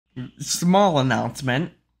Small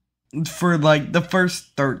announcement. For like the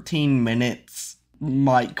first 13 minutes,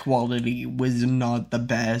 mic quality was not the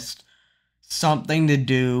best. Something to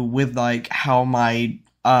do with like how my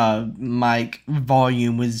mic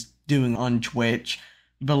volume was doing on Twitch.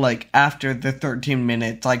 But like after the 13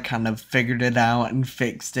 minutes I kind of figured it out and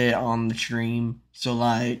fixed it on the stream. So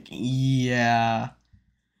like yeah.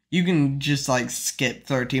 You can just like skip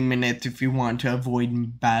 13 minutes if you want to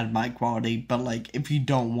avoid bad mic quality, but like if you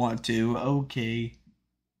don't want to, okay.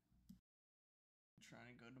 I'm trying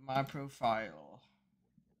to go to my profile.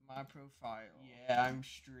 My profile. Yeah, I'm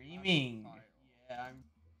streaming. Yeah, I'm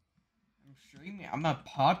streaming. I'm a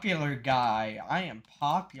popular guy. I am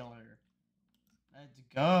popular. Let's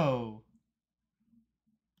go.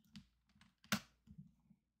 I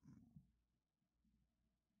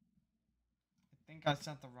think I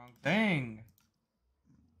sent the wrong thing.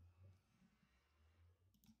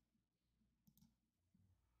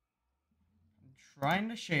 I'm trying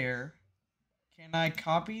to share. Can I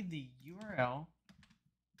copy the URL?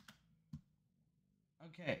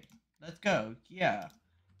 Okay, let's go. Yeah.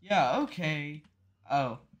 Yeah, okay.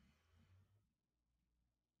 Oh.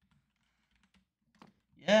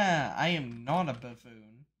 Yeah, I am not a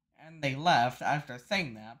buffoon. And they left after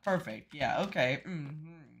saying that. Perfect. Yeah, okay.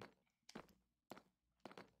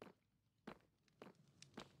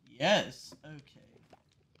 Yes, okay.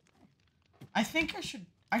 I think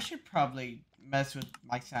I should probably mess with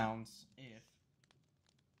my sounds if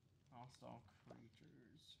hostile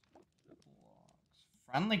creatures blocks.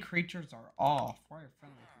 Friendly creatures are off. Why are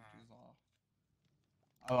friendly creatures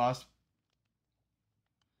off? Oh,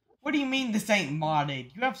 what do you mean this ain't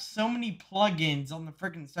modded? You have so many plugins on the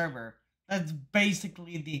freaking server. That's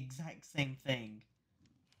basically the exact same thing.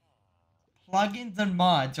 Plugins and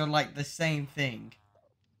mods are like the same thing.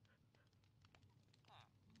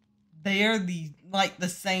 They are the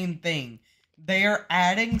same thing. They are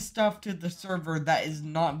adding stuff to the server that is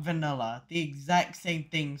not vanilla. The exact same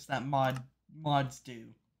things that mods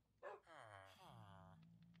do.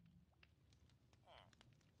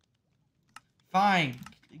 Fine.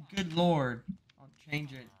 Good lord. I'll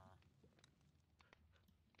change it.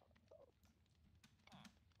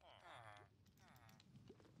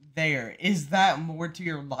 There. Is that more to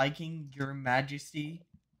your liking, your majesty?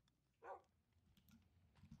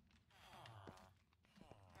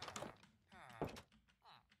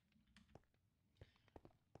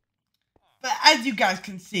 But as you guys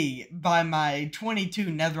can see by my 22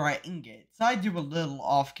 netherite ingots, I do a little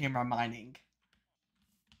off-camera mining.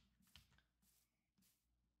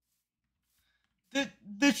 The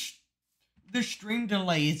the the stream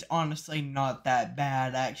delay is honestly not that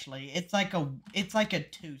bad. Actually, it's like a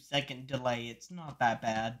 2 second delay. It's not that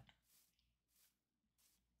bad.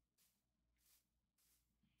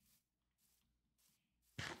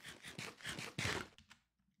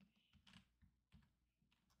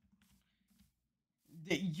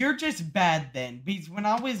 You're just bad then, because when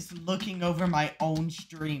I was looking over my own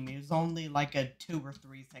stream, it was only like a 2 or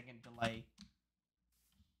 3 second delay.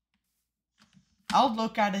 I'll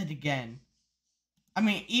look at it again. I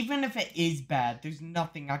mean, even if it is bad, there's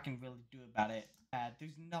nothing I can really do about it.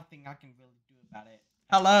 There's nothing I can really do about it.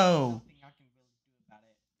 Hello.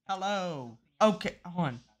 Hello. Okay,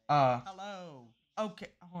 hold on. Hello. Okay,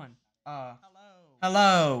 hold on.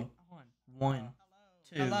 Hello. One,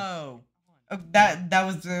 two. Hello. Oh, that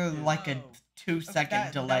was like a 2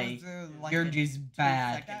 second delay. You're just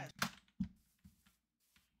bad.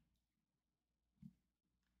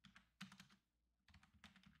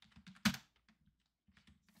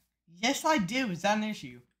 Yes, I do. Is that an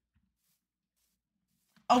issue?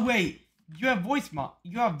 Oh wait, you have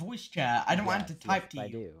You have voice chat. I don't want to type to you. I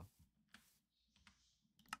do.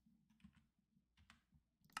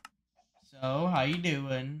 So, how you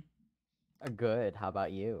doing? Good. How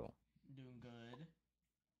about you? Doing good.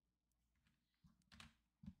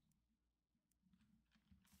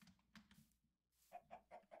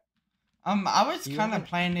 I was kind of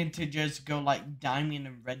planning to just go like diamond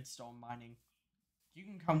and redstone mining. You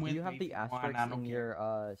can come with me. Do you have the asterisk in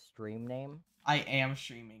your stream name? I am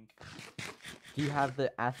streaming. Do you have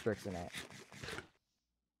the asterisk in it?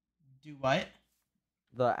 Do what?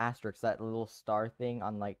 The asterisk, that little star thing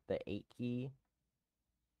on like the 8 key.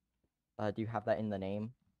 Do you have that in the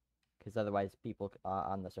name? Because otherwise people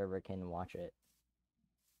on the server can watch it.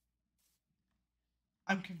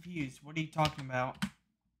 I'm confused. What are you talking about?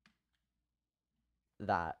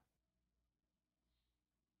 That.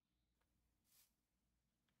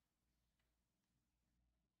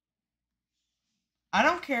 I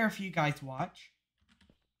don't care if you guys watch.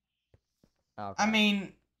 Okay. I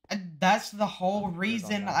mean, that's the whole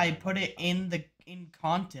reason I put it in the in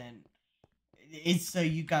content. It's so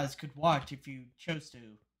you guys could watch if you chose to.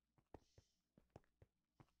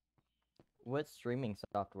 What streaming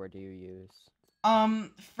software do you use?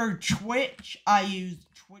 For Twitch, I use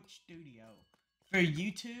Twitch Studio. For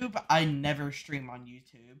YouTube, I never stream on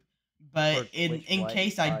YouTube. For But Twitch, in what?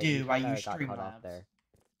 case I You do, I kind use of got cut off Streamlabs. there.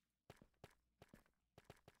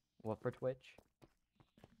 What for Twitch?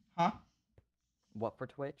 Huh? What for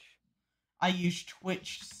Twitch? I use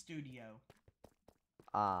Twitch Studio.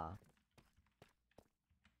 Ah.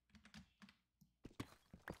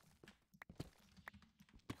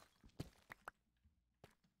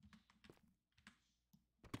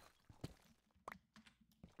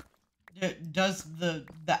 Does the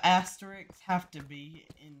asterisk have to be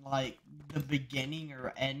in like the beginning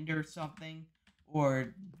or end or something,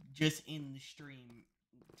 or just in the stream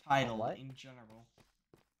title What? in general?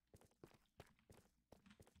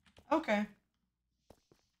 Okay,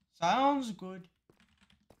 sounds good.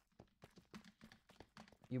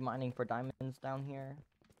 You mining for diamonds down here?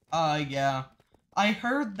 Yeah, I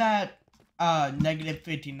heard that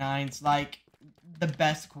 -59's like the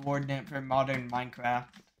best coordinate for modern Minecraft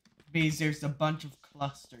because there's a bunch of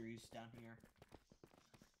clusters down here.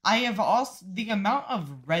 I have also, the amount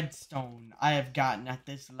of redstone I have gotten at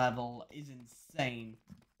this level is insane.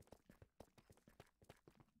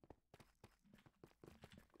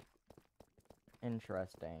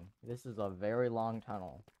 Interesting. This is a very long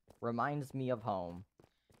tunnel. Reminds me of home.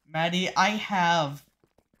 Maddie, I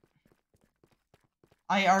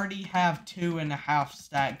already have 2.5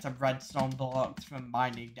 stacks of redstone blocks from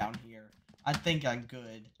mining down here. I think I'm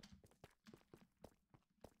good.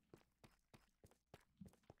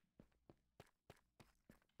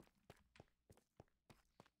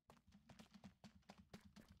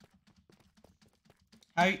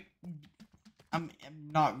 I'm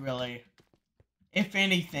not really. If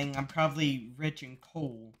anything, I'm probably rich in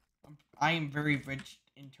coal. I am very rich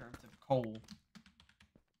in terms of coal. You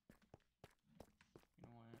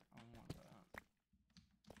know what? I don't want that.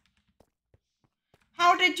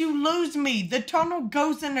 How did you lose me? The tunnel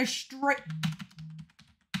goes in a straight...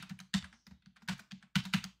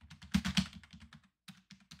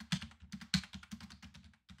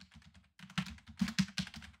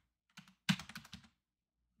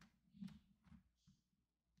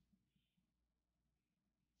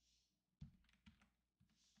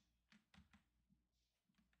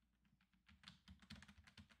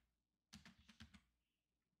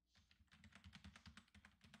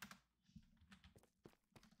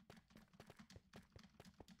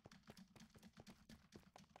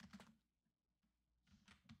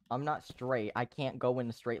 I'm not straight. I can't go in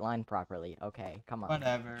a straight line properly. Okay, come on.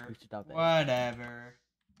 Whatever. We should dump it. Whatever.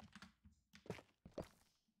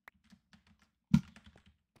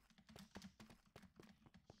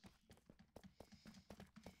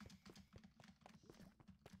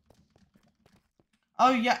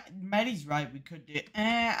 Oh yeah, Maddie's right, we could do...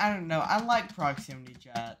 I don't know. I like proximity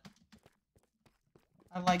chat.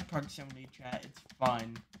 I like proximity chat. It's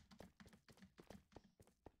fun.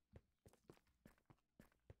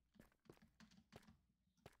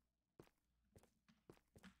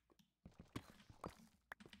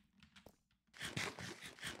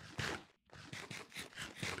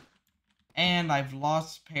 And I've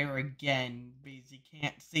lost Pear again because he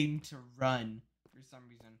can't seem to run for some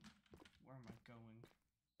reason. Where am I going?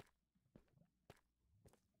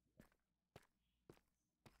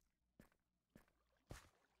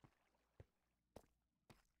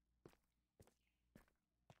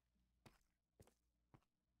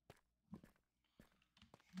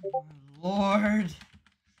 Oh my lord.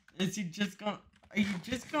 Is he just gonna... Are you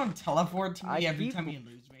just gonna teleport to me every time you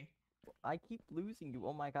lose me? I keep losing you.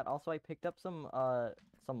 Oh my god. Also, I picked up some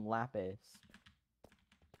lapis.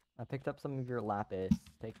 I picked up some of your lapis.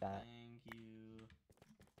 Take that. Thank you.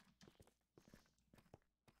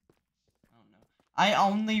 I don't know. I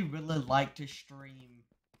only really like to stream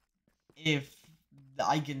if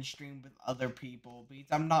I can stream with other people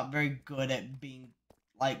because I'm not very good at being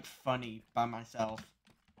like funny by myself.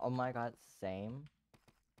 Oh my god, same.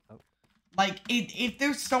 Like, if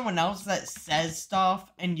there's someone else that says stuff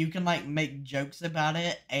and you can, like, make jokes about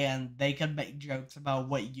it and they can make jokes about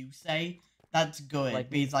what you say, that's good. Like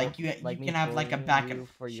because, like, you can have, like, a back and...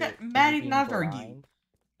 Maddie, never you.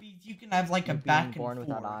 Because you can have, like, a back and forth.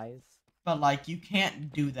 Without eyes. But, like, you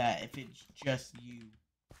can't do that if it's just you.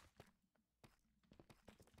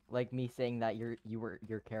 Like me saying that your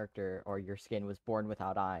character or your skin was born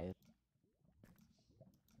without eyes.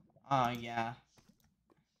 Yeah.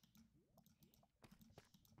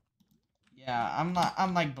 Yeah,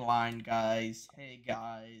 I'm like blind, guys. Hey,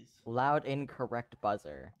 guys. Loud incorrect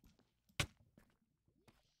buzzer.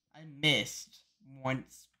 I missed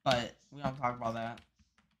once, but we don't talk about that.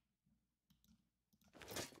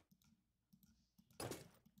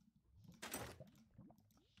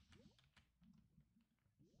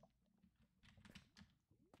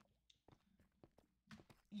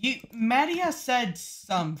 Maddie has said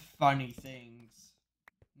some funny things.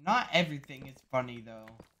 Not everything is funny though.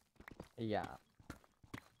 Yeah.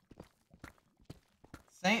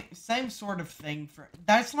 Same sort of thing for.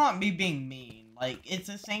 That's not me being mean. Like, it's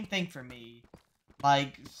the same thing for me.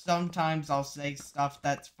 Like, sometimes I'll say stuff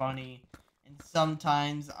that's funny, and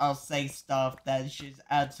sometimes I'll say stuff that's just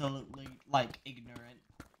absolutely, like, ignorant.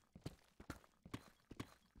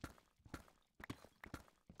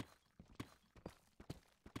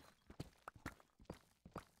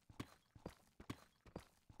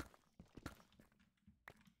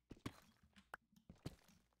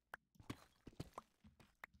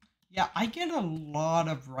 Yeah, I get a lot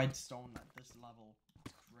of redstone at this level.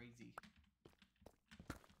 It's crazy.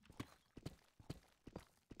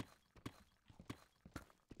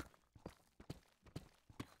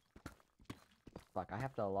 Fuck, I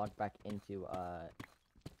have to log back into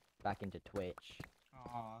Twitch.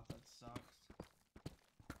 Aw, that sucks.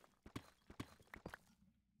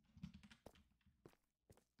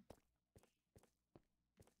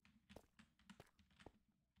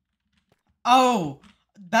 Oh,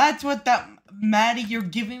 that's what that... Maddie, you're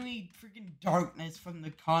giving me freaking darkness from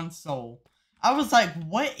the console. I was like,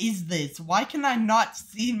 what is this? Why can I not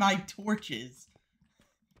see my torches?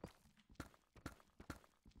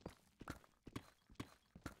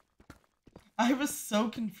 I was so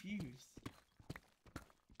confused.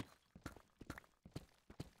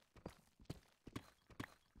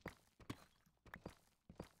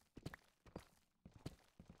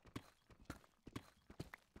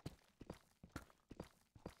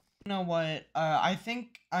 You know what? I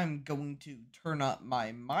think I'm going to turn up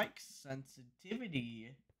my mic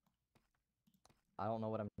sensitivity. I don't know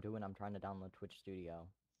what I'm doing. I'm trying to download Twitch Studio.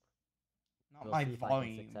 Not We'll my see if I can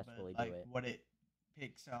volume, but successfully do like it. what it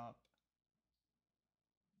picks up.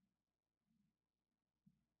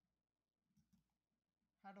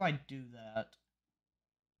 How do I do that?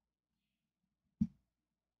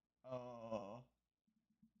 Oh.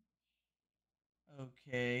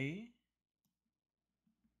 Okay.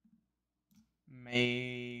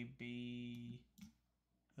 Maybe.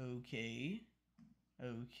 Okay.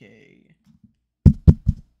 Okay.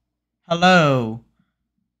 Hello.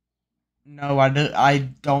 No, I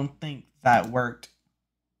don't think that worked.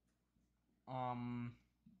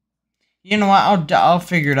 You know what? I'll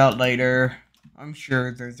figure it out later. I'm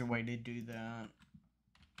sure there's a way to do that.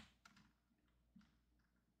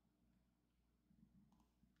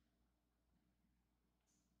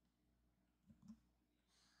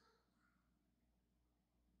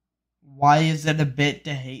 Why is it a bit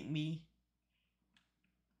to hate me?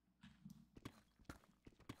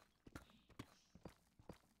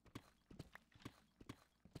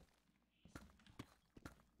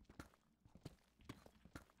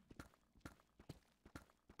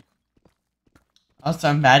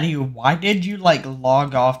 Also, Maddie, why did you like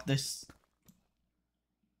log off this?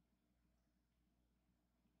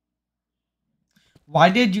 Why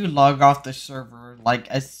did you log off the server like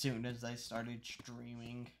as soon as I started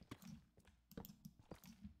streaming?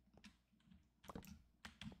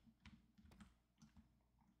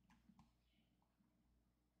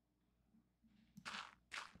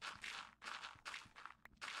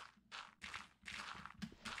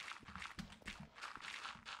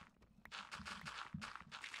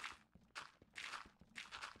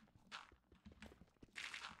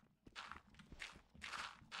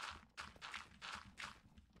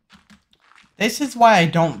 This is why I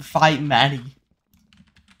don't fight Maddie.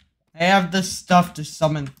 I have the stuff to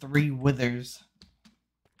summon 3 withers.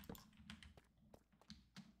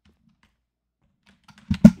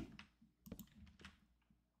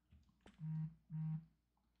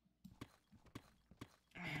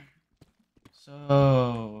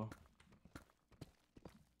 So,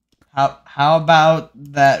 how about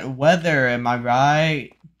that weather? Am I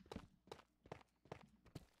right?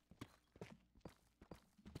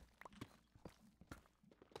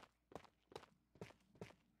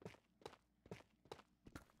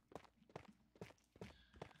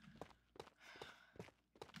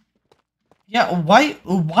 Yeah. Why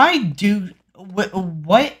do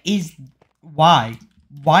what is why?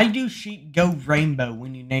 Why do sheep go rainbow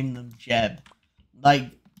when you name them Jeb?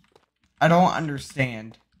 Like, I don't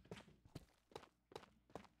understand.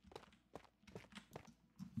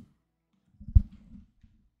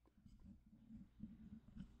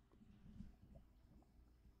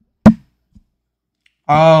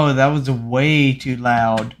 Oh, that was way too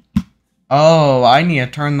loud. Oh, I need to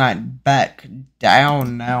turn that back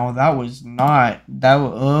down now. That was not.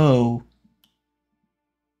 Oh.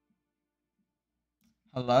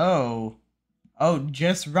 Hello. Oh,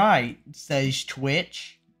 just right, says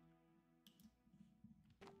Twitch.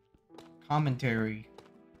 Commentary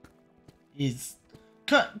is.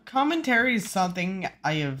 Commentary is something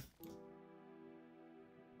I have.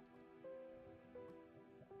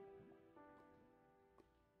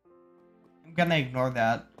 I'm gonna ignore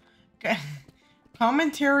that.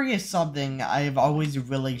 Commentary is something I have always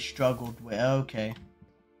really struggled with. Okay.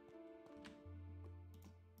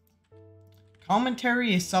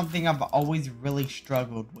 Commentary is something I've always really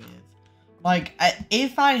struggled with. Like,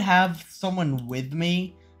 if I have someone with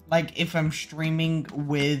me, like if I'm streaming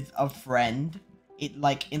with a friend,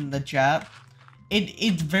 like in the chat,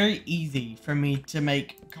 it's very easy for me to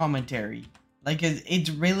make commentary. Like, it's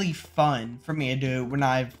really fun for me to do when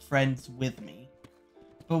I have friends with me.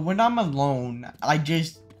 But when I'm alone,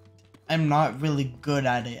 I'm not really good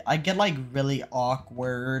at it. I get like really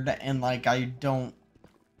awkward and like I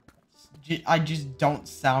just don't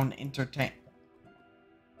sound entertaining.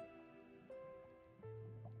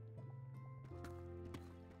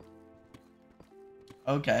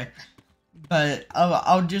 Okay. But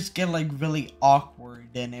I'll just get like really awkward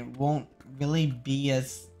and it won't really be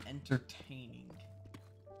as entertaining.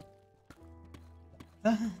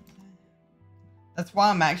 That's why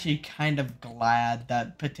I'm actually kind of glad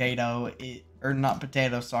that or not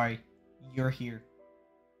Potato, sorry, you're here.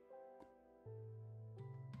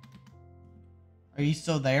 Are you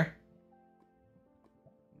still there?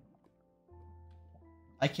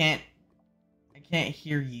 I can't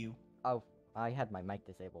hear you. Oh, I had my mic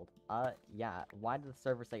disabled. Yeah, why did the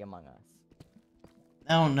server say Among Us?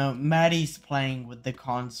 I don't know, Maddie's playing with the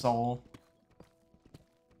console.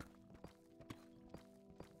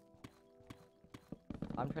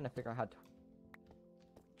 I'm trying to figure out how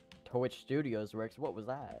Twitch Studios works. What was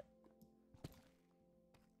that?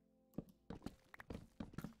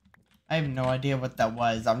 I have no idea what that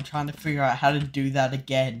was. I'm trying to figure out how to do that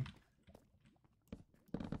again.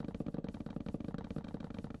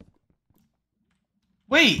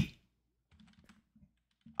 Wait!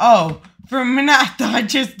 Oh, for a minute I thought I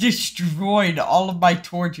just destroyed all of my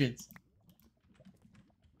torches.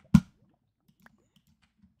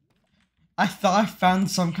 I thought I found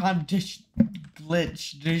some kind of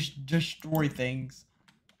glitch to destroy things.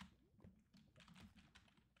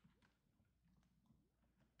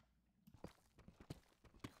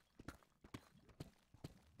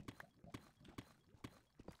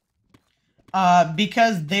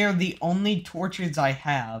 Because they're the only torches I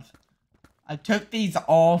have. I took these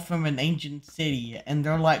all from an ancient city, and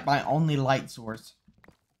they're like my only light source.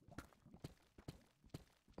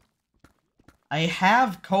 I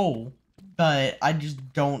have coal, but I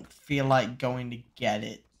just don't feel like going to get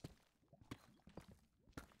it.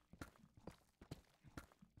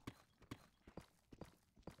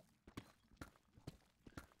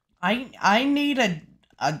 I need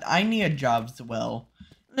a job as well.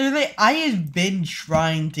 Literally, I have been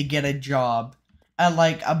trying to get a job at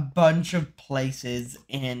like a bunch of places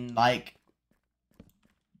in like,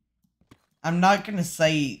 I'm not gonna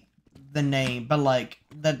say the name, but like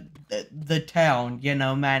the town, you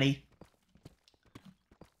know, Maddie.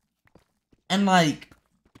 And like,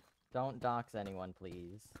 Don't dox anyone,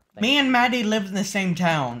 please. me and Maddie live in the same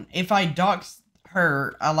town. If I dox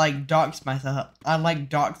her, I like dox myself. I like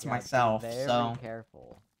dox myself. Be very so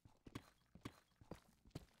careful.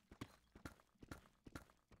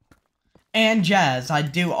 And Jazz, I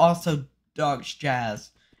do also dox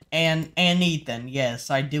Jazz. And Ethan, yes,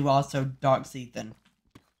 I do also dox Ethan.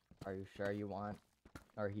 Are you sure you want,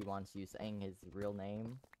 or he wants you saying his real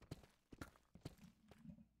name?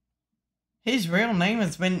 His real name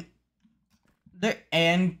has been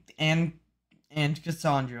and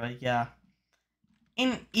Cassandra, yeah.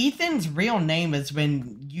 And Ethan's real name has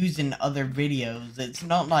been used in other videos. It's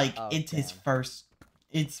not like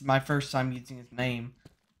it's my first time using his name.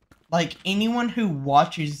 Like, anyone who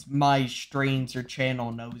watches my streams or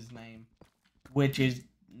channel knows his name. Which is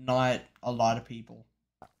not a lot of people.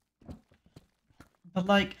 But,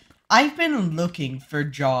 like, I've been looking for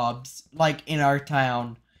jobs, like, in our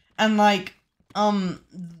town. And, like,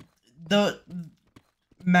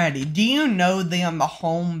 Maddie, do you know the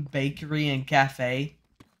home bakery and cafe?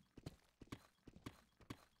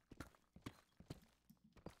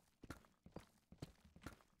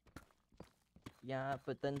 Yeah,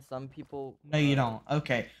 but then some people... No, you don't.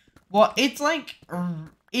 Okay. Well, it's like,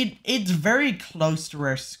 it's very close to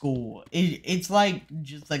our school. It's like,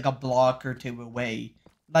 just like a block or two away.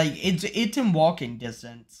 Like, it's in walking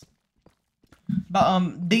distance.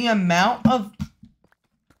 But the amount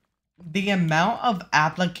of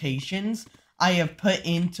applications I have put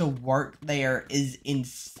into work there is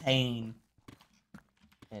insane.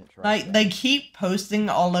 Interesting. Like, they keep posting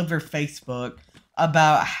all over Facebook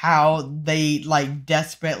about how they, like,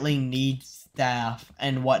 desperately need staff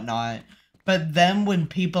and whatnot. But then when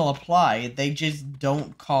people apply, they just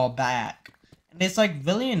don't call back. And it's, like,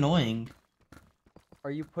 really annoying.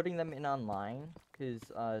 Are you putting them in online? Because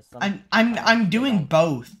some I'm doing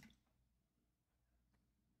both.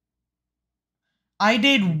 I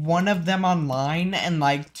did one of them online and,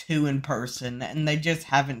 like, 2 in person, and they just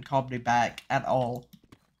haven't called me back at all.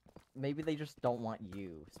 Maybe they just don't want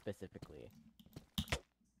you specifically.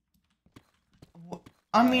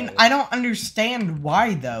 I mean, I don't understand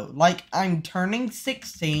why, though. Like, I'm turning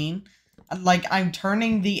 16. Like, I'm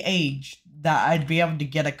turning the age that I'd be able to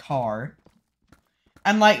get a car.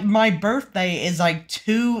 And, like, my birthday is, like,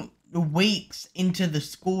 2 weeks into the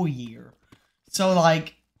school year. So,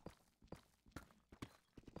 like...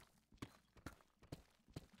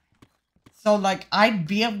 I'd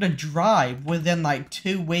be able to drive within, like,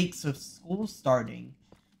 2 weeks of school starting.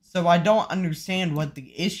 So, I don't understand what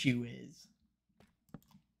the issue is.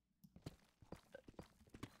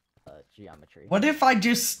 Geometry. What if I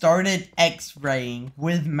just started X-raying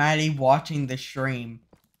with Maddie watching the stream?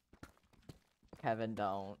 Kevin,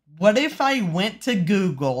 don't. What if I went to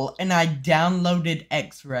Google and I downloaded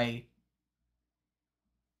X-ray?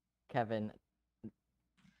 Kevin.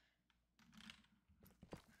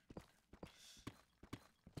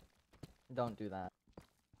 Don't do that.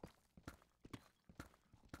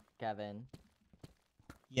 Kevin.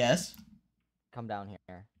 Yes. Come down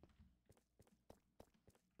here.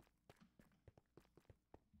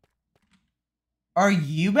 Are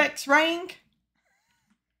you X-raying?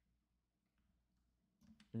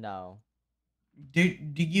 No. Do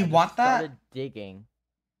you want that? Started digging.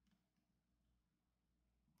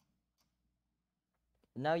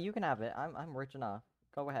 No, you can have it. I'm rich enough.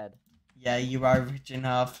 Go ahead. Yeah, you are rich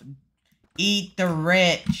enough. Eat the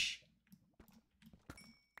rich.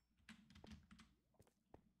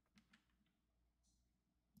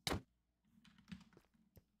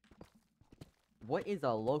 What is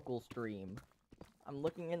a local stream? I'm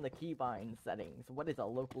looking in the keybind settings. What is a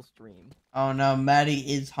local stream? Oh no,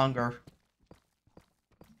 Maddie is hunger.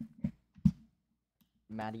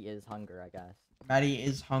 Maddie is hunger, I guess. Maddie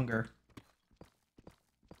is hunger.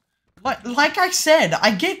 Like I said,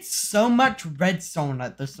 I get so much redstone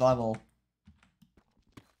at this level.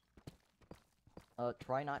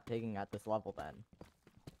 Try not digging at this level then.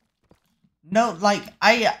 No, like,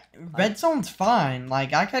 redstone's fine.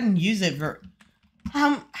 Like, I can use it for...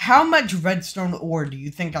 How much redstone ore do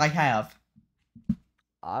you think I have?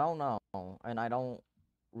 I don't know, and I don't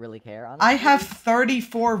really care, honestly. I have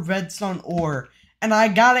 34 redstone ore, and I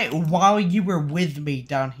got it while you were with me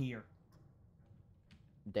down here.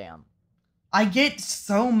 Damn. I get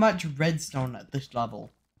so much redstone at this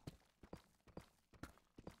level.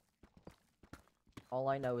 All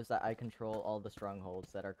I know is that I control all the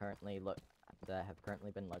strongholds that are currently that have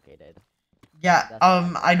currently been located. Yeah,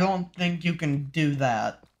 I don't think you can do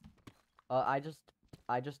that. I just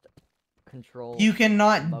control. You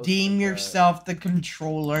cannot deem yourself the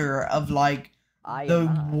controller of, like, the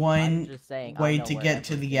one way to get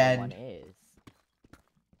to the end.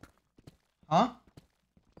 Huh?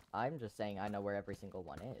 I'm just saying I know where every single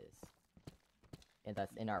one is. And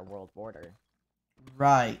that's in our world border.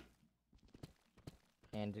 Right.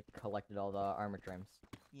 And collected all the armor trims.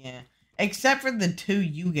 Yeah. Except for the 2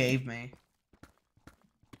 you gave me.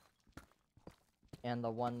 And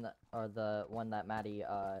the one that Maddie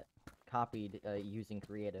copied using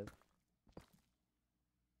creative.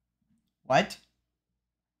 What?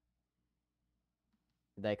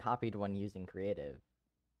 They copied one using creative.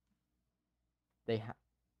 They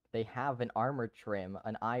have an armor trim,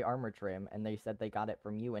 an eye armor trim, and they said they got it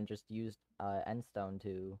from you and just used endstone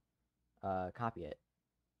to copy it.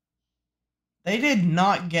 They did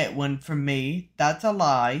not get one from me. That's a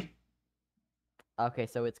lie. Okay,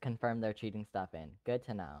 so it's confirmed they're cheating stuff in. Good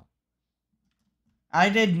to know. I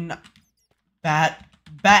did not.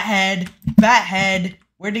 Bathead.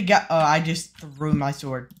 Where'd he go? Oh, I just threw my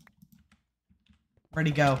sword. Where'd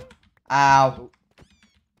he go? Ow.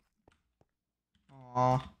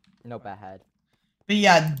 Aw. No Bathead. But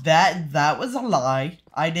yeah, that was a lie.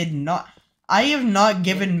 I did not. I have not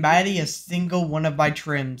given Maddie a single one of my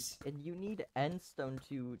trims. And you need endstone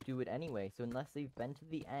to do it anyway, so unless they've been to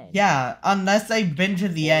the end. Yeah, unless they've been to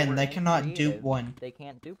the end, they cannot do one. They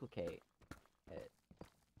can't duplicate it.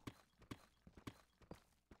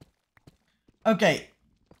 Okay.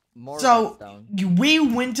 More So, redstone. we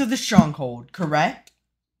went to the stronghold, correct?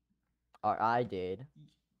 Or I did.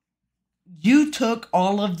 You took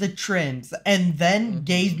all of the trims and then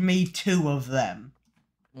gave Mm-hmm. me 2 of them.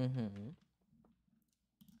 Mm-hmm.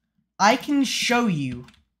 I can show you.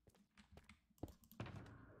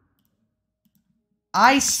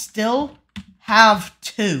 I still have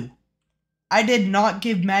 2. I did not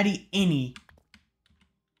give Maddie any.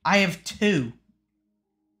 I have 2.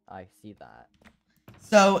 I see that.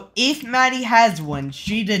 So, if Maddie has one,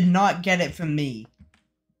 she did not get it from me.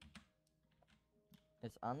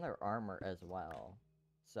 It's on their armor as well.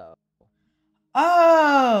 So.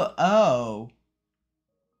 Oh.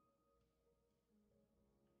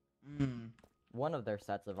 One of their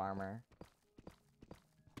sets of armor.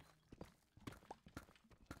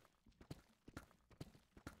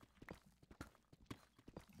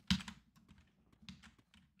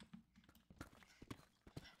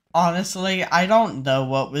 Honestly, I don't know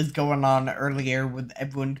what was going on earlier with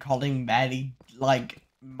everyone calling Maddie, like,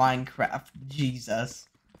 Minecraft Jesus.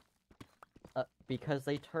 Because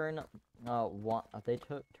they turn water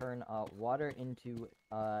into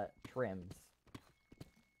trims.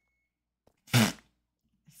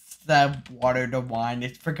 That water to wine,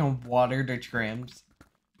 it's freaking water to trims.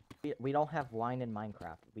 We don't have wine in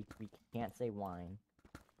Minecraft. We can't say wine.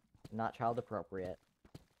 Not child appropriate.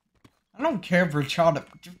 I don't care if we're child.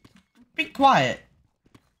 Be quiet.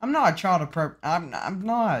 I'm not a child appropriate. I'm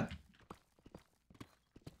not.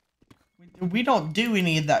 We don't do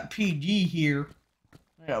any of that PG here.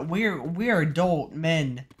 Yeah, we're adult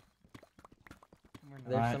men.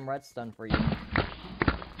 There's some redstone for you.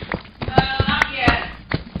 Not yet.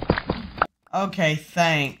 Okay,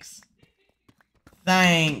 thanks.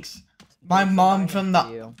 Thanks. My mom from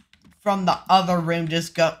the other room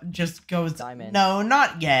just goes. Diamond. No,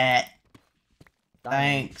 not yet. Diamond.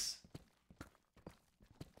 Thanks.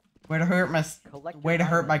 Way to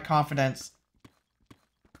hurt my confidence.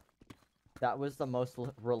 That was the most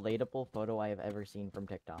relatable photo I have ever seen from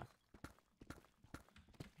TikTok.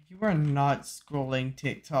 You are not scrolling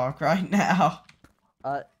TikTok right now.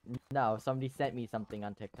 No, somebody sent me something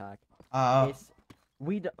on TikTok.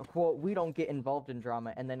 We don't get involved in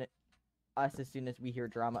drama, and then us, as soon as we hear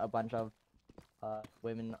drama, a bunch of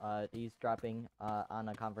women eavesdropping on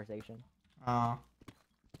a conversation.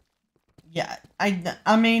 Yeah,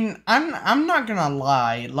 I mean, I'm not gonna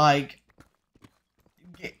lie, like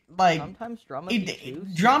sometimes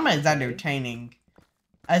drama is entertaining,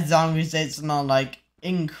 as long as it's not like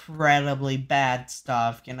incredibly bad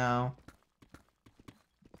stuff, you know.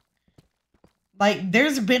 Like,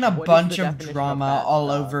 there's been a bunch of drama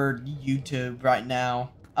all over YouTube right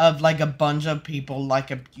now of like a bunch of people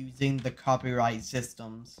like abusing the copyright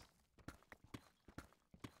systems.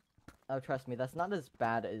 Oh, trust me, that's not as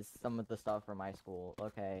bad as some of the stuff from my school.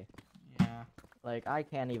 Okay. Yeah. Like, I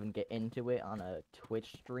can't even get into it on a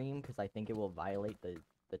Twitch stream because I think it will violate the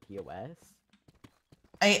TOS.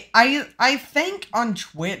 I think on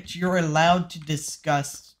Twitch you're allowed to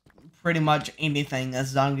discuss pretty much anything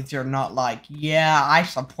as long as you're not like, yeah, I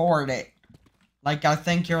support it. Like, I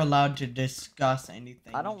think you're allowed to discuss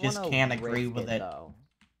anything. I don't you just can't agree with it. Though.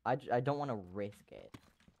 I don't want to risk it.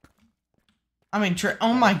 I mean,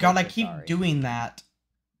 oh my god, I keep doing that.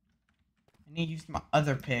 I need to use my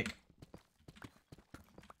other pick.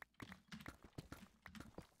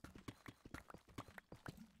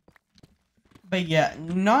 But yeah,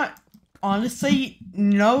 honestly,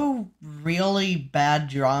 no really bad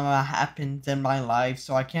drama happens in my life,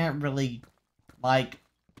 so I can't really, like,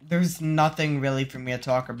 there's nothing really for me to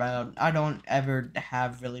talk about. I don't ever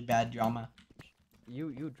have really bad drama.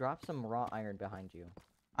 You dropped some raw iron behind you.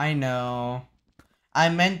 I know. I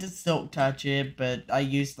meant to silk touch it, but I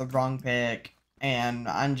used the wrong pick, and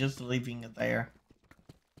I'm just leaving it there.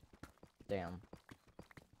 Damn.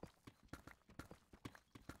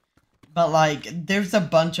 But, like, there's a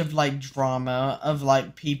bunch of, like, drama of,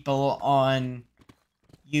 like, people on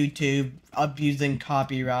YouTube abusing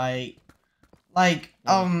copyright. Like,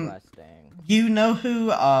 you know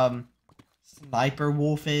who, Sniper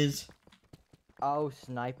Wolf is? Oh,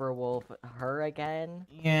 Sniper Wolf. Her again?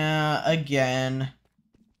 Yeah, again.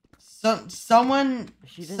 Some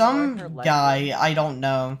guy, I don't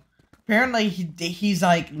know. Apparently, he's,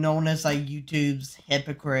 like, known as, like, YouTube's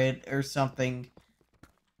hypocrite or something.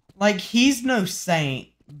 Like, he's no saint,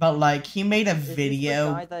 but, like, he made a video. Is this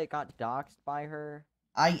the guy that got doxxed by her?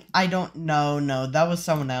 I don't know, no, that was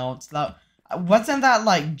someone else. Wasn't that,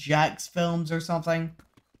 like, Jack's Films or something?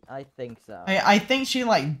 I think so. I think she,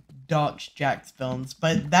 like, doxed Jack's Films,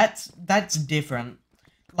 but that's different.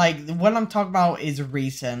 Like, what I'm talking about is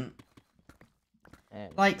recent.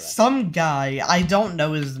 Like, some guy, I don't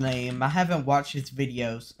know his name, I haven't watched his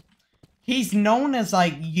videos. He's known as,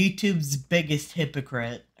 like, YouTube's biggest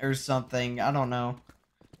hypocrite or something, I don't know.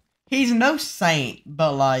 He's no saint,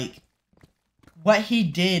 but, like, what he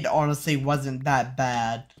did, honestly, wasn't that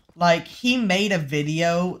bad. Like, he made a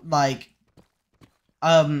video, like,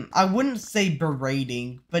 I wouldn't say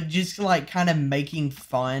berating, but just, like, kind of making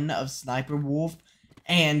fun of Sniper Wolf,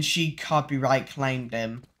 and she copyright claimed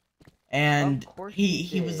him. And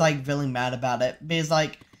he was, like, really mad about it, because,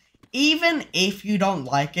 like, even if you don't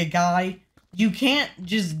like a guy, you can't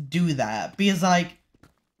just do that, because, like,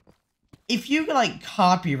 if you, like,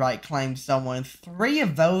 copyright claim someone, 3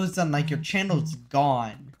 of those and, like, your channel's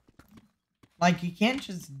gone. Like, you can't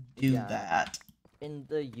just do that. And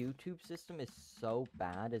the YouTube system is so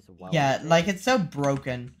bad as well. Yeah, like, it's so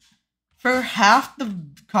broken. For half the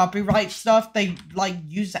copyright stuff, they, like,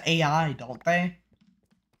 use AI, don't they?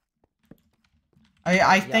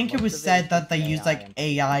 I think it was said that they use, like,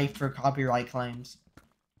 AI for copyright claims.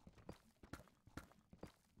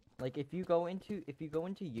 Like, if you go into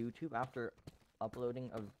YouTube after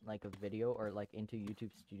uploading a video or, like, into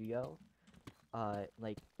YouTube Studio,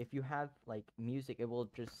 like, if you have, like, music, it will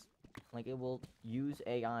just, like, it will use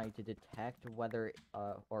AI to detect whether,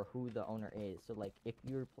 or who the owner is. So, like, if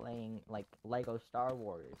you're playing, like, Lego Star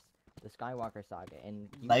Wars, the Skywalker Saga, and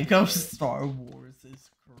Lego Star Wars is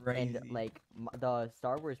crazy. And, like, the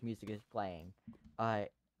Star Wars music is playing, and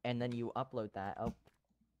then you upload that. Oh.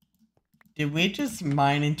 Did we just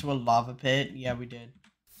mine into a lava pit? Yeah, we did.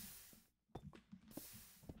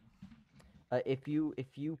 If you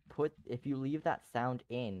leave that sound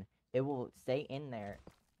in, it will stay in there,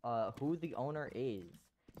 who the owner is,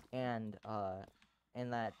 and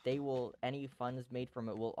that any funds made from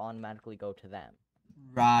it will automatically go to them.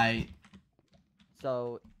 Right.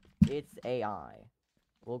 So, it's AI.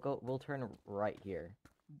 We'll turn right here.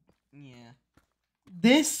 Yeah.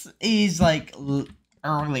 This is, like,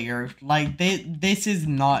 earlier. Like, this is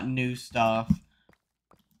not new stuff.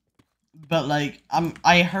 But, like,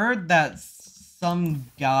 I heard that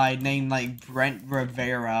some guy named, like, Brent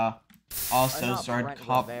Rivera also started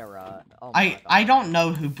Rivera. Oh I don't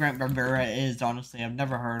know who Brent Rivera is, honestly. I've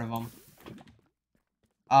never heard of him.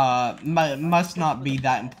 Must not be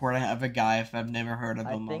that important of a guy if I've never heard of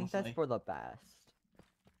him, I think honestly. that's for the best.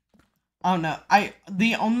 Oh no,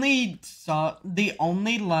 the only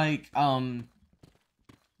like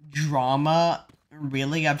drama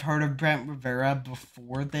really I've heard of Brent Rivera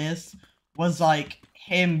before this was like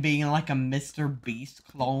him being like a Mr. Beast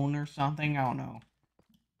clone or something. I don't know.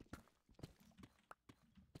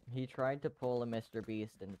 He tried to pull a Mr.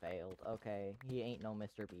 Beast and failed. Okay, he ain't no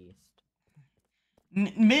Mr. Beast.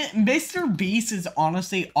 Mr. Beast is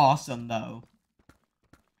honestly awesome though.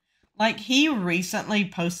 Like, he recently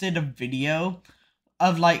posted a video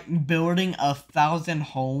of, like, building 1,000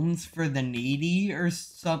 homes for the needy or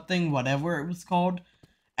something, whatever it was called.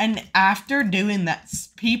 And after doing that,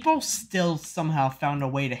 people still somehow found a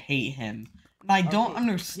way to hate him. And I don't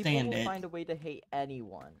understand it. People will find a way to hate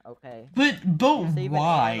anyone, okay? But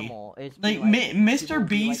why? Like, Mr.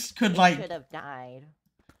 Beast could, like... should have died.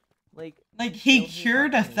 Like, he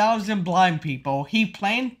cured 1,000 blind people. He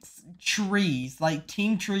plants trees, like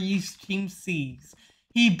Team Trees, Team Seas.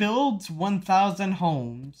 He builds 1,000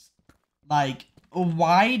 homes. Like,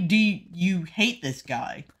 why do you hate this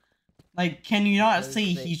guy? Like, can you not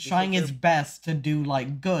see he's trying his best to do,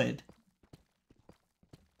 like, good?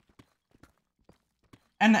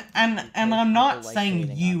 And I'm not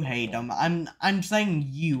saying you hate him. I'm saying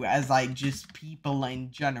you as, like, just people in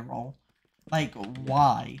general. Like,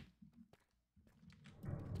 why?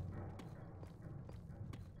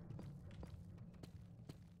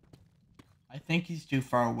 I think he's too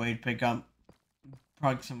far away to pick up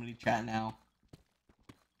proximity chat now.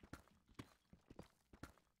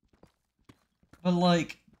 But,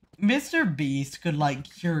 like, Mr. Beast could, like,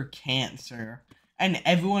 cure cancer, and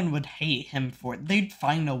everyone would hate him for it. They'd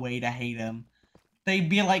find a way to hate him. They'd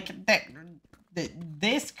be like,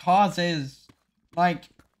 this causes, like,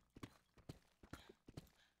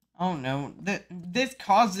 I don't know, this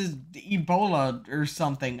causes Ebola or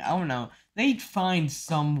something, I don't know. They'd find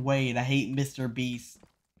some way to hate Mr. Beast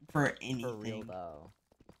for anything. For real, though.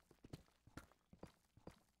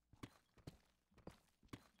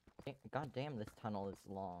 God damn, this tunnel is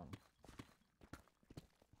long.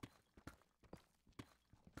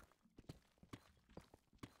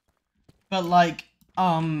 But, like,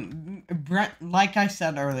 like I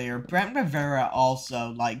said earlier, Brent Rivera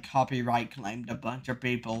also, like, copyright claimed a bunch of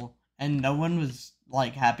people, and no one was,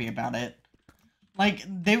 like, happy about it. Like,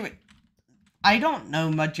 I don't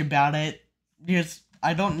know much about it,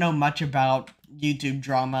 I don't know much about YouTube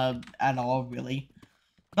drama at all, really.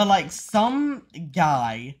 But, like, some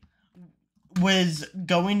guy was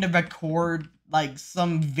going to record, like,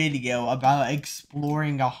 some video about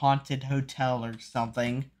exploring a haunted hotel or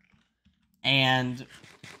something. And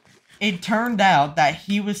it turned out that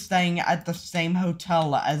he was staying at the same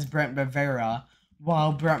hotel as Brent Rivera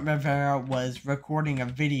while Brent Rivera was recording a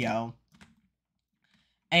video.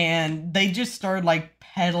 And they just started, like,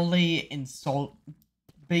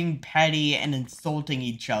 being petty and insulting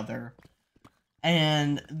each other.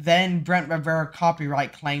 And then Brent Rivera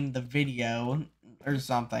copyright claimed the video or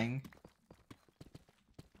something.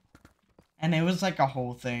 And it was like a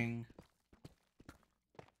whole thing.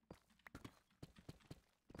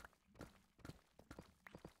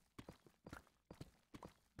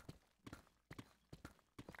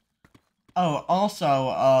 Oh,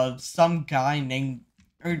 also, some guy named,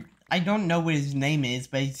 or I don't know what his name is,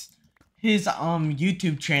 but his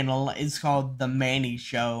YouTube channel is called The Maddie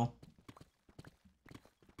Show.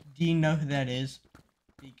 Do you know who that is?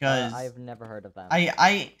 Because I've never heard of them.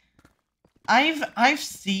 I've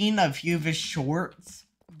seen a few of his shorts,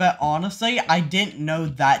 but honestly, I didn't know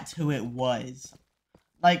that's who it was.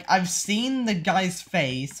 Like, I've seen the guy's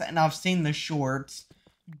face, and I've seen the shorts,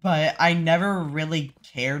 but I never really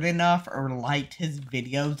cared enough or liked his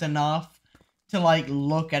videos enough to, like,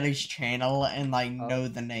 look at his channel and, like, know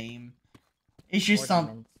the name. It's just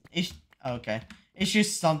okay. It's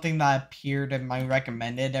just something that appeared in my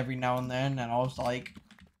recommended every now and then, and I was like,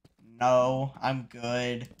 no, I'm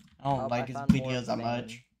good. I don't like his videos that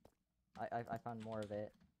much. I found more of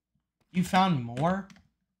it. You found more?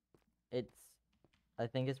 I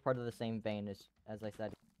think it's part of the same vein as I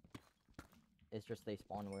said. It's just they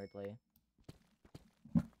spawn weirdly.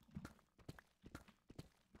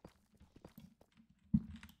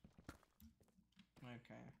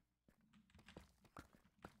 Okay.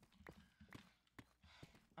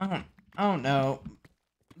 I don't know.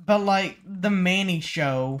 But, like, the Maddie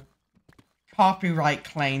Show copyright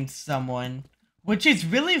claimed someone, which is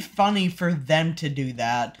really funny for them to do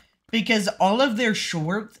that, because all of their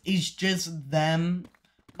shorts is just them,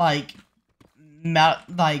 like,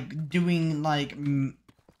 doing, like lip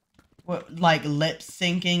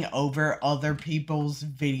syncing over other people's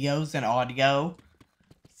videos and audio.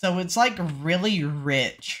 So it's, like, really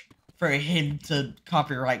rich for him to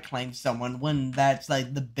copyright claim someone when that's,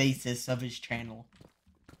 like, the basis of his channel.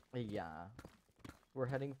 Yeah. We're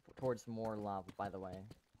heading towards more lava, by the way.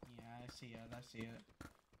 Yeah, I see it, I see it.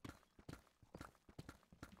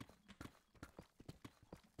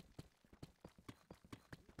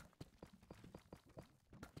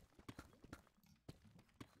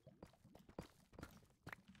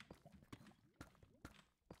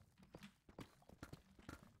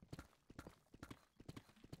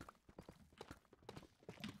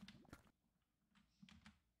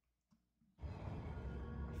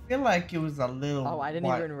 I feel like it was a little... Oh, I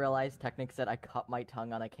didn't even realize Technic said I cut my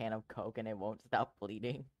tongue on a can of Coke and it won't stop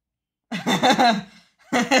bleeding.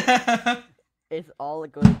 It's all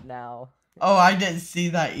good now. Oh, I didn't see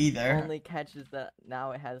that either. Only catch is that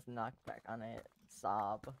now it has knockback on it.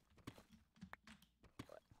 Sob.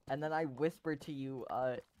 And then I whispered to you,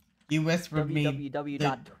 you whispered me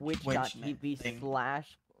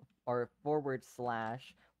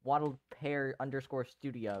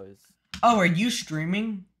www.twitch.tv//waddledpear_studios. Oh, are you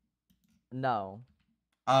streaming? No.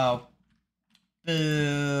 Oh.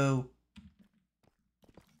 Boo.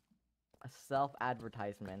 A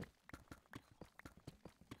self-advertisement.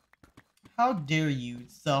 How dare you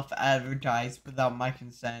self-advertise without my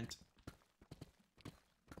consent?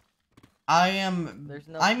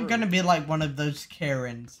 I'm gonna be like one of those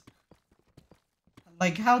Karens.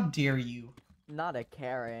 Like, how dare you? Not a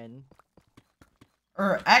Karen.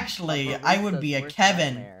 Or actually, I would be a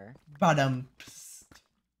Kevin. But psst.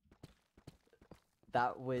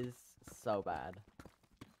 That was so bad.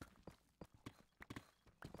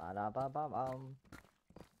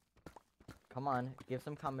 Come on, give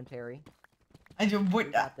some commentary. I'm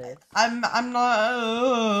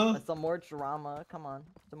not. Some more drama. Come on,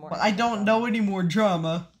 some more. I don't know any more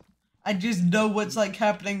drama. I just know what's like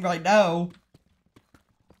happening right now.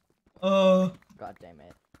 God damn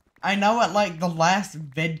it. I know at like the last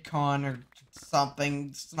VidCon or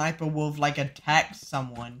something, Sniper Wolf like attacked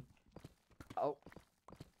someone. Oh.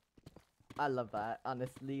 I love that,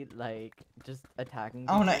 honestly, like, just attacking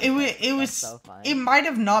people. Oh no, it was so fun. It might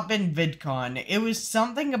have not been VidCon. It was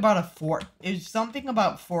something about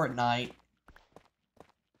Fortnite.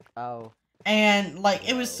 Oh. And like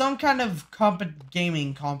it was Whoa. some kind of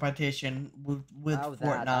gaming competition with Oh,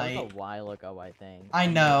 Fortnite. that was a while ago, I think. I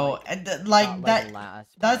And know, they, and got, that. last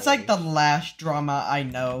That's like the place. last drama I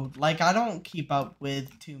know. Like I don't keep up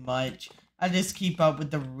with too much. I just keep up with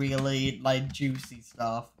the really like juicy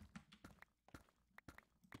stuff.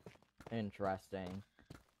 Interesting.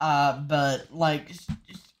 But like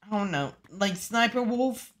I don't know. Like Sniper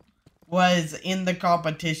Wolf was in the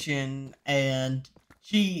competition and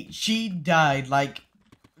she died like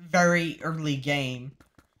very early game.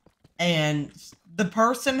 And the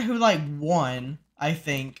person who like won, I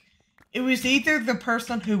think, it was either the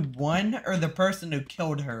person who won or the person who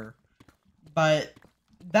killed her. But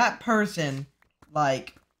that person,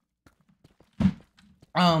 like,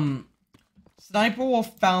 Sniper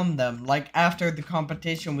Wolf found them, like, after the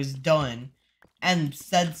competition was done, and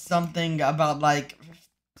said something about, like,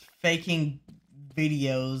 faking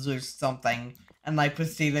videos or something, and, like,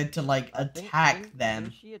 proceeded to, like, attack them.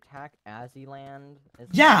 Did she attack Azzyland?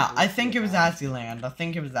 Yeah, I think it was Azzyland. I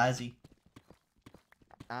think it was Azzy.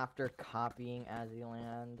 After copying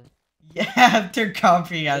Azzyland? Yeah, after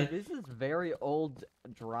copying it. This is very old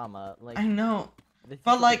drama. Like I know.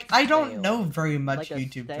 But, like, I don't know very much like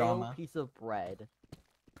YouTube a stale drama. Piece of bread.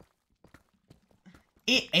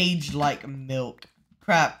 It aged like milk.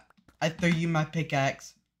 Crap. I threw you my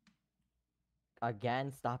pickaxe.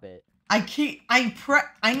 Again, stop it. I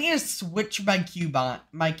need to switch my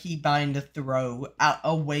keybind to throw out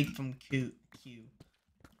away from Q.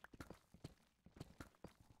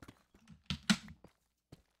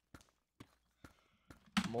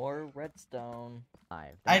 More redstone.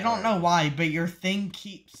 I don't know why, but your thing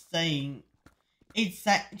keeps saying it's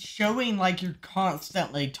showing like you're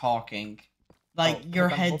constantly talking. Like your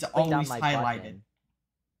head's always highlighted.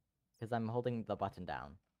 Because I'm holding the button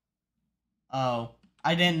down. Oh,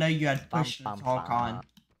 I didn't know you had push to talk on.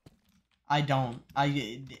 I don't.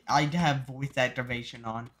 I have voice activation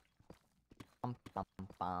on.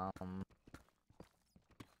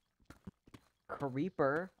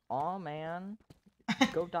 Creeper. Aw, man.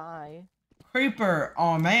 Go die. Creeper.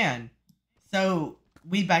 Oh man. So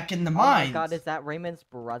we back in the mines. Oh my god, is that Raymond's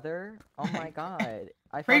brother? Oh my god.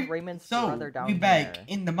 I found Raymond's brother down here. So we back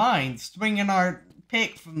in the mines, swinging our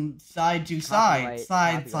pick from side to side,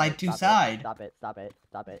 side to side. Stop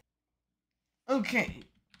it. Okay.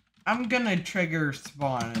 I'm gonna trigger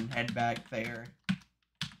spawn and head back there.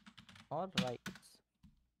 Alright.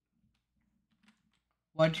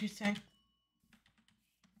 What'd you say?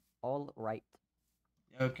 Alright.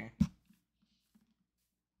 Okay.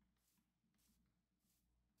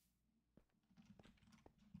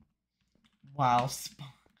 Wow,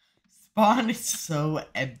 spawn is so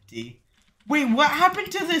empty. Wait, what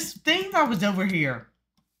happened to this thing that was over here?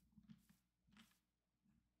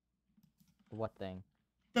 What thing?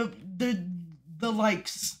 The like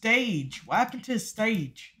stage. What happened to the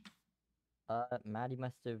stage? Maddie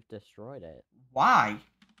must have destroyed it. Why?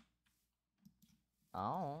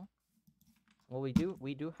 Oh. Well,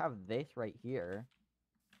 we do have this right here,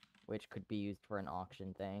 which could be used for an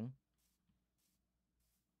auction thing.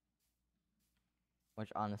 Which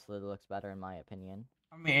honestly looks better in my opinion.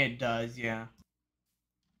 I mean, it does, yeah.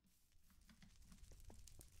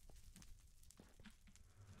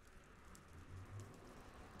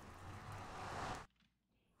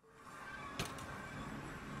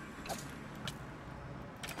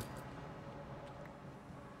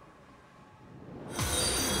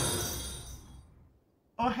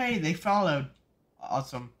 Oh, hey, they followed.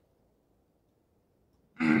 Awesome.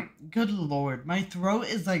 Good lord, my throat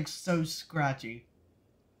is like so scratchy.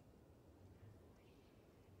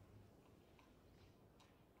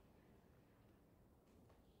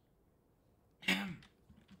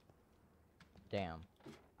 Damn.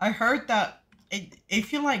 I heard that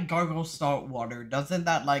if you like gargle salt water, doesn't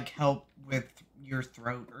that like help with your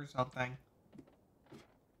throat or something?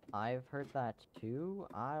 I've heard that too.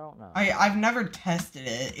 I don't know. I've never tested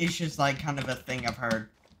it. It's just like kind of a thing I've heard.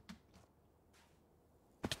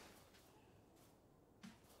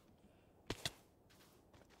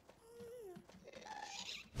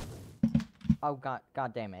 Oh god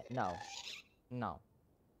damn it. No. No.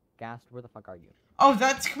 Ghast, where the fuck are you? Oh,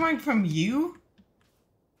 that's coming from you?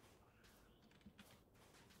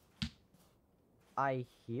 I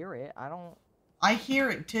hear it. I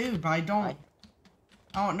hear it too, but I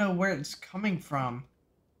don't know where it's coming from.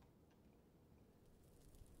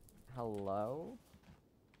 Hello?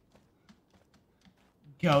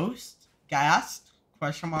 Ghost? Ghast?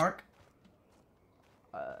 Question mark?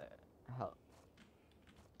 Hell.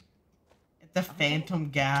 It's a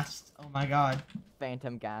phantom ghast. Oh my god.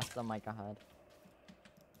 Phantom Ghast, oh my god.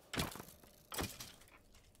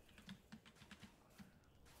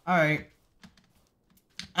 Alright.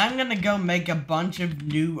 I'm gonna go make a bunch of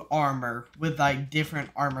new armor with, like, different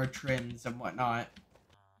armor trims and whatnot.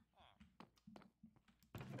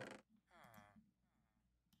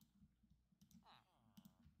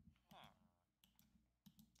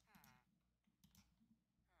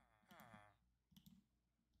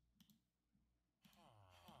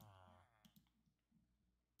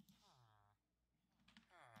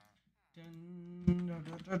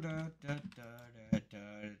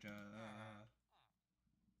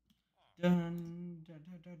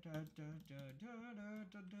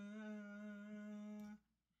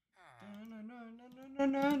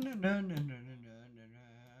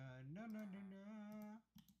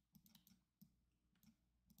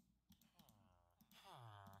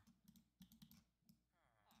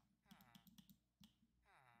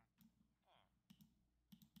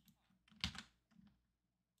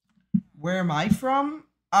 Where am I from?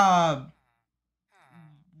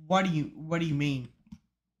 What do you mean?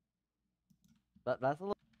 That's a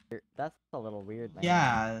little weird. That's a little weird, man.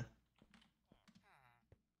 Yeah.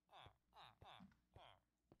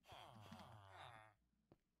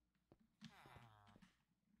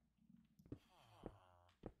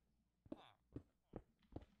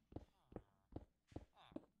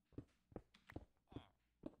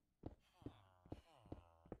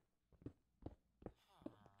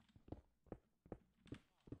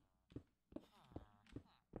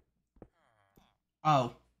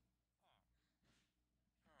 Oh.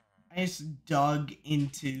 I just dug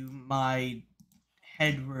into my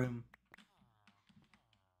headroom.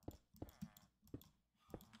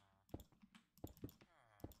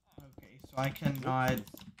 Okay, so I cannot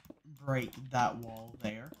break that wall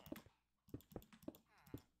there.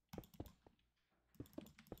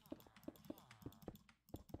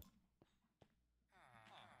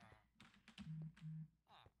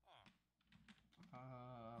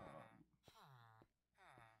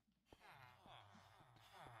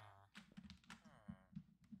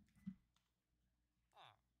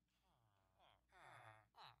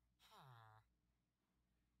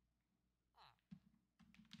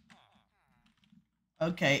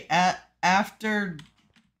 Okay, after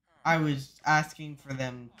I was asking for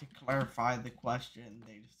them to clarify the question,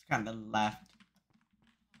 they just kind of left.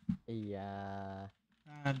 Yeah.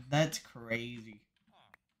 That's crazy.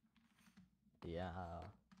 Yeah.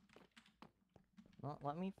 Well,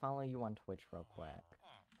 let me follow you on Twitch real quick.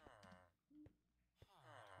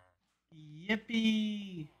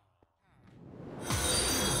 Yippee!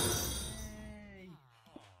 Yay.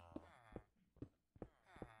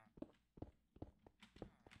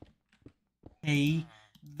 Pay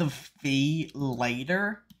the fee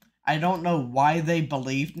later? I don't know why they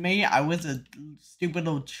believed me. I was a stupid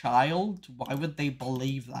little child. Why would they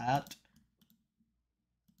believe that?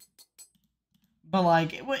 But,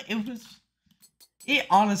 like, it was... It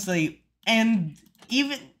honestly... And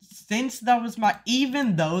even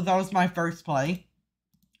though that was my first play,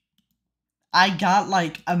 I got,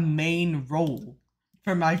 like, a main role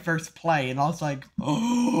for my first play. And I was like,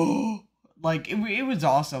 oh... Like, it was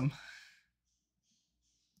awesome.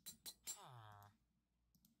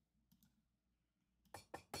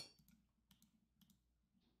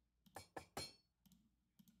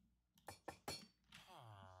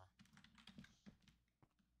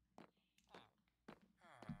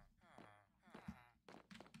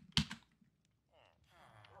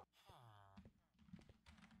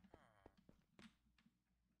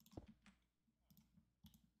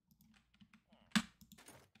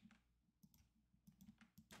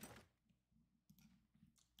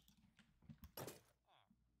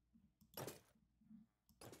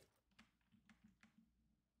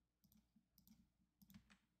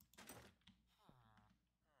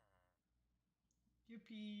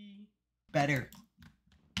 Yippee. Better.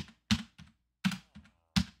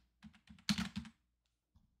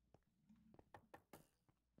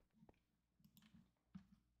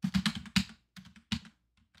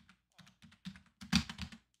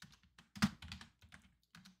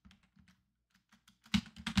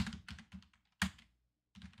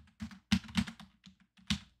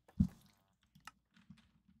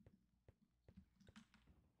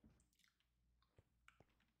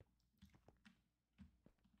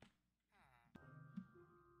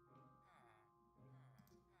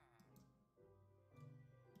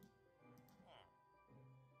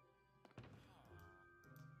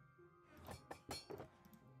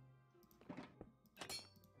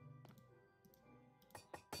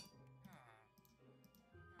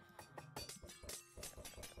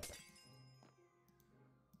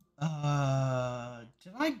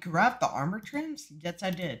 Did I grab the armor trims? Yes, I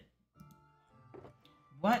did.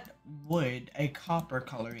 What would a copper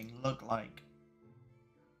coloring look like?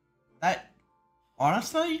 That,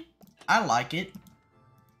 honestly, I like it.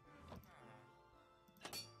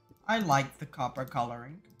 I like the copper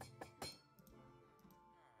coloring.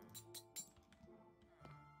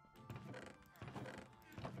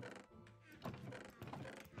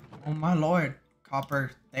 Oh my lord,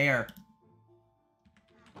 copper there.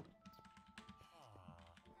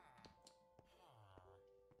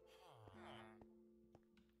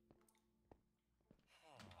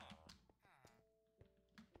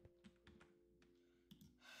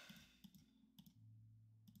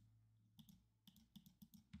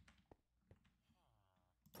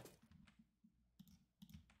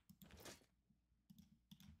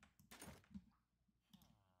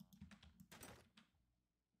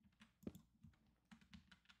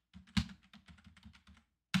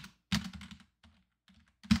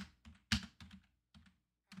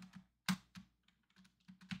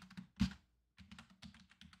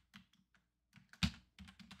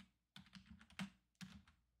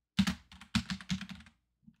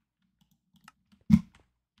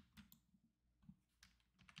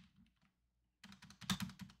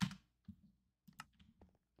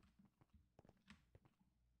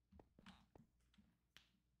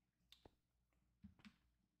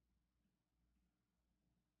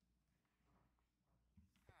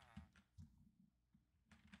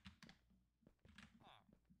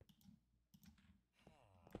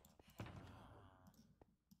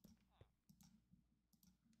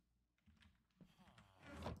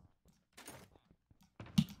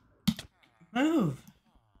 Move.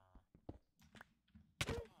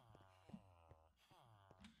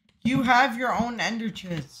 You have your own ender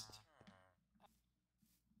chest.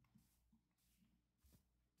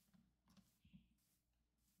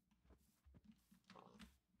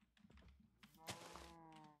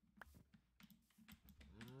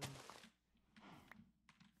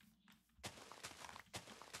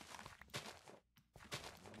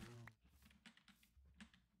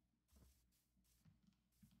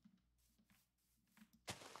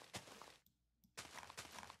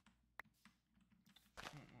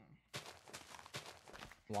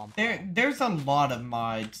 There's a lot of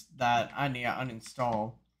mods that I need to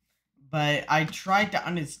uninstall, but I tried to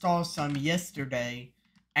uninstall some yesterday,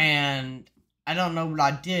 and I don't know what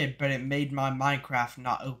I did, but it made my Minecraft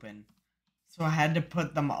not open. So I had to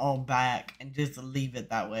put them all back and just leave it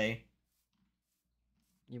that way.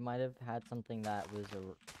 You might have had something that was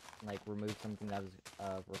like remove something that was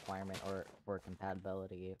a requirement or for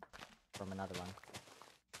compatibility from another one.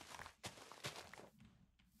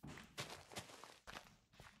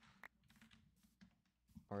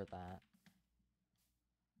 Or that.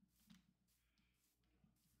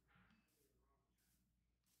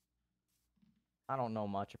 I don't know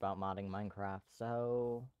much about modding Minecraft,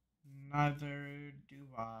 so... Neither do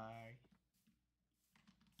I.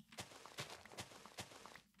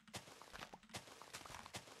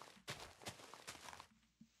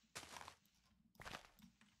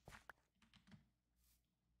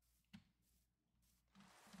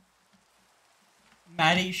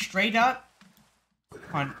 Maddie, straight up, come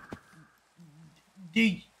on.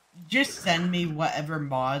 Just send me whatever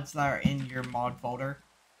mods that are in your mod folder.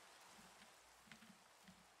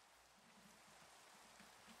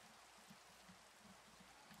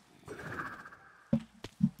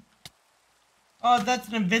 Oh, that's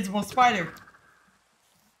an invisible spider.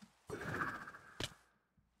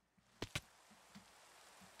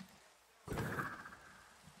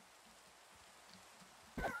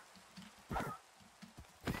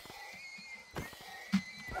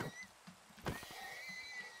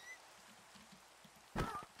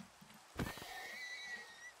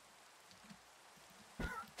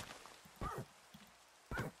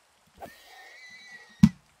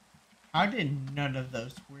 How did none of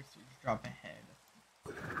those horses drop ahead?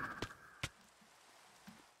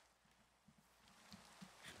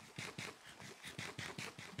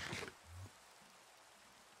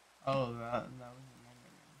 Oh, that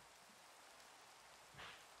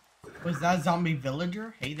was that zombie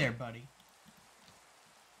villager? Hey there, buddy.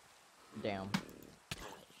 Damn.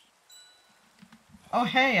 Oh,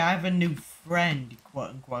 hey, I have a new friend,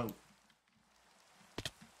 quote unquote.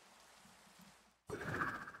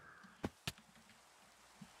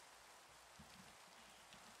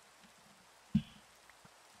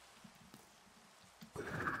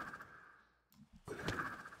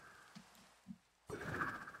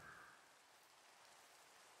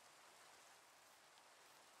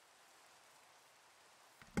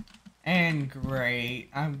 And great,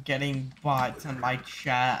 I'm getting bots on my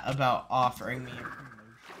chat about offering me a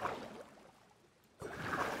promotion.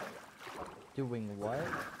 Doing what?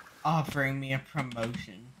 offering me a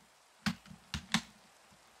promotion.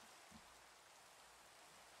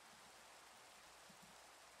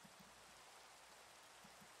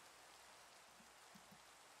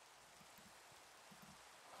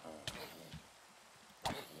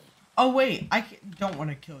 Oh wait, don't want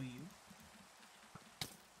to kill you.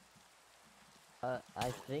 I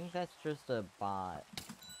think that's just a bot.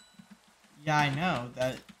 Yeah, I know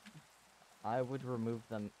that. I would remove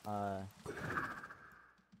them,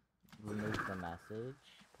 remove the message,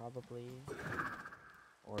 probably.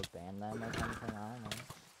 Or ban them or something, I don't know.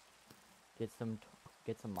 Get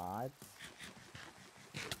some mods.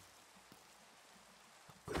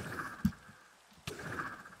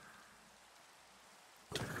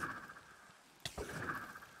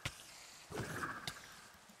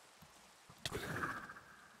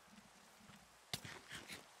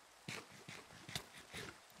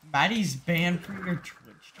 Maddie's banned from your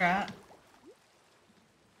Twitch chat?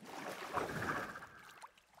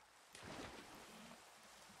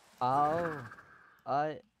 Oh,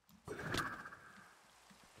 can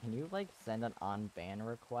you, like, send an on-ban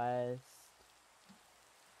request?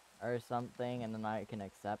 Or something, and then I can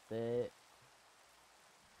accept it?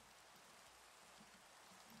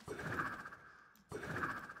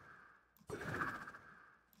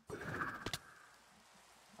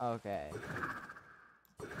 Okay.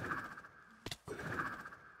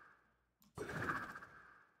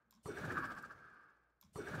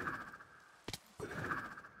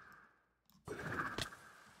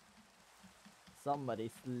 Somebody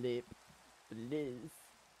sleep, please.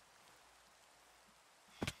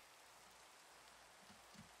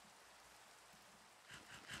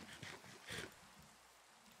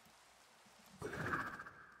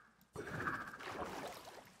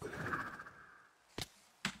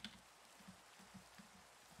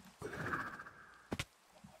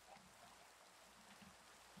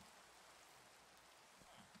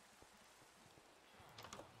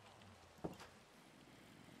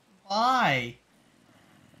 Why?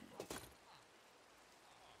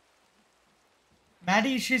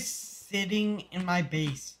 Maddie's just sitting in my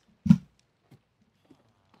base.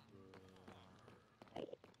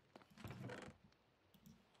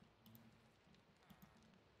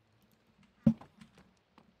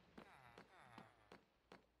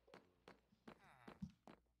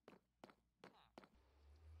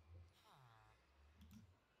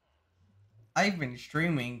 I've been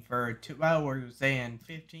streaming for 2 hours and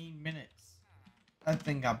 15 minutes. I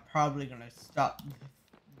think I'm probably gonna stop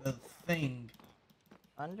the thing.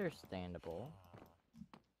 Understandable.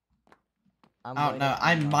 I don't know.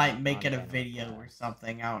 I might make it a video or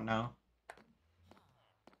something. I don't know.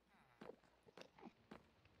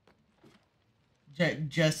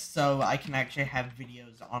 Just so I can actually have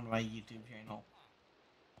videos on my YouTube channel.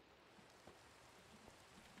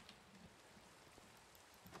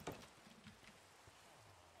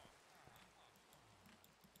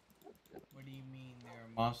 What do you mean there are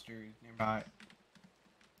monsters nearby?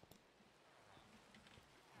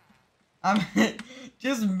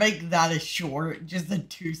 Just make that a short, just a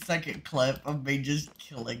 2-second clip of me just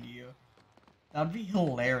killing you. That'd be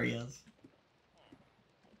hilarious.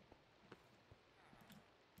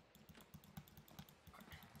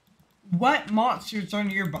 What monsters are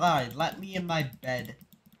nearby? Let me in my bed.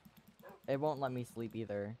 It won't let me sleep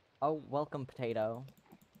either. Oh, welcome, potato.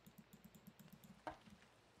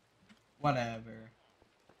 Whatever.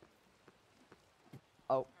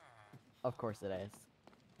 Oh, of course it is.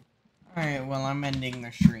 Alright, well, I'm ending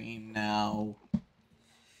the stream now.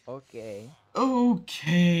 Okay.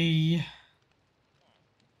 Okay.